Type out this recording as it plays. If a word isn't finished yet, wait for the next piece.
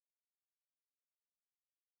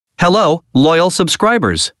Hello, loyal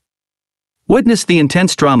subscribers. Witness the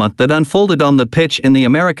intense drama that unfolded on the pitch in the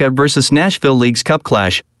América vs. Nashville Leagues Cup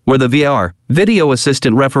clash, where the VAR, video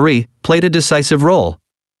assistant referee, played a decisive role.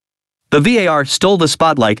 The VAR stole the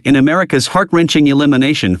spotlight in América's heart-wrenching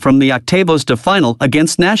elimination from the octavos to final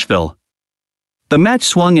against Nashville. The match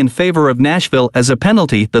swung in favor of Nashville as a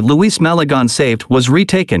penalty that Luis Malagón saved was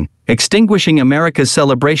retaken, extinguishing América's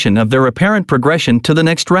celebration of their apparent progression to the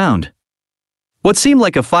next round. What seemed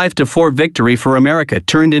like a 5-4 victory for América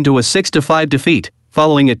turned into a 6-5 defeat,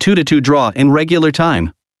 following a 2-2 draw in regular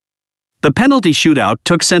time. The penalty shootout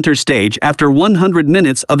took center stage after 100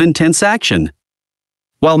 minutes of intense action.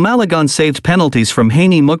 While Malagón saved penalties from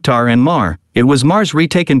Hani Mukhtar and Mar, it was Mar's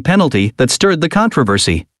retaken penalty that stirred the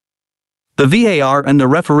controversy. The VAR and the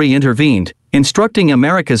referee intervened, instructing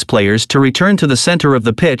América's players to return to the center of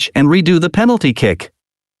the pitch and redo the penalty kick.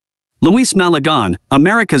 Luis Malagón,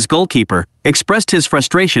 América's goalkeeper, expressed his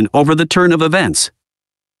frustration over the turn of events.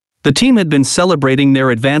 The team had been celebrating their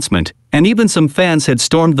advancement, and even some fans had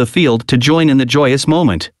stormed the field to join in the joyous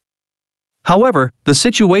moment. However, the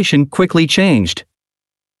situation quickly changed.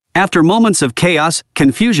 After moments of chaos,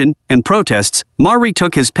 confusion, and protests, Mar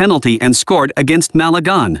retook his penalty and scored against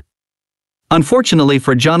Malagón. Unfortunately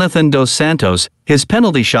for Jonathan dos Santos, his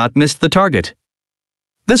penalty shot missed the target.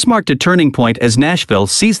 This marked a turning point as Nashville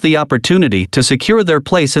seized the opportunity to secure their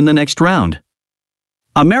place in the next round.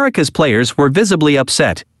 América's players were visibly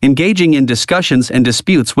upset, engaging in discussions and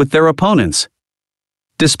disputes with their opponents.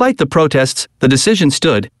 Despite the protests, the decision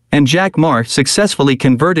stood, and Jack Mar successfully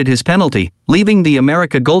converted his penalty, leaving the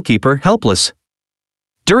América goalkeeper helpless.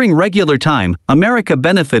 During regular time, América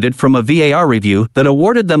benefited from a VAR review that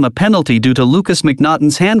awarded them a penalty due to Lucas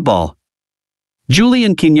McNaughton's handball.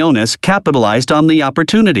 Julian Quiñones capitalized on the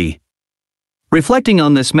opportunity. Reflecting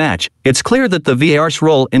on this match, it's clear that the VAR's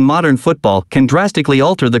role in modern football can drastically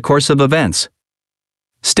alter the course of events.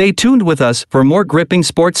 Stay tuned with us for more gripping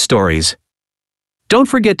sports stories. Don't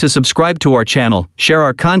forget to subscribe to our channel, share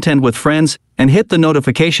our content with friends, and hit the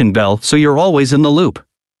notification bell so you're always in the loop.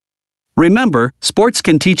 Remember, sports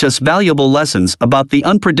can teach us valuable lessons about the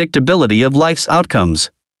unpredictability of life's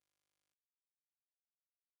outcomes.